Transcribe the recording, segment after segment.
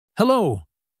Hello,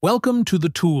 welcome to the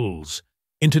Tools.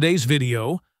 In today's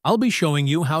video, I'll be showing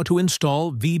you how to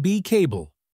install VB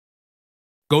cable.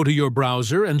 Go to your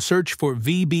browser and search for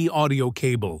VB audio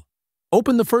cable.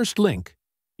 Open the first link.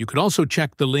 You could also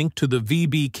check the link to the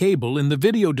VB cable in the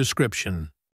video description.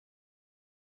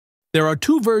 There are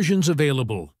two versions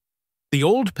available, the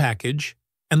old package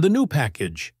and the new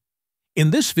package.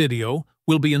 In this video,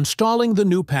 we'll be installing the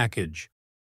new package.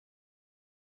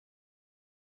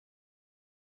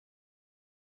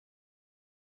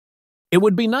 It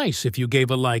would be nice if you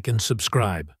gave a like and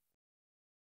subscribe.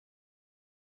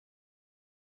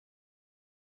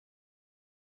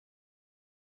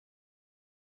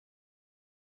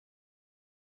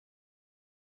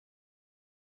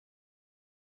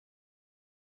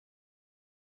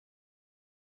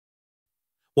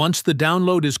 Once the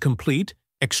download is complete,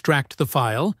 extract the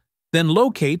file, then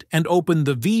locate and open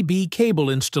the VB cable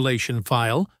installation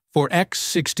file for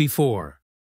x64.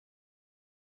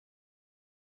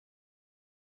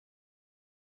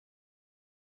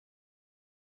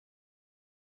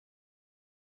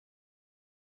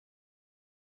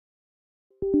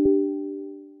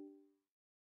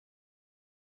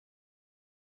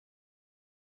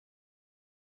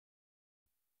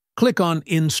 Click on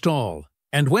Install,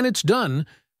 and when it's done,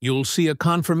 you'll see a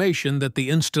confirmation that the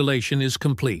installation is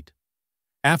complete.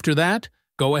 After that,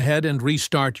 go ahead and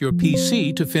restart your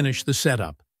PC to finish the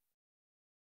setup.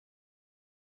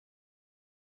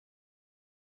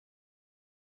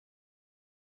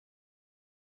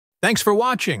 Thanks for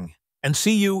watching, and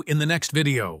see you in the next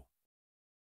video.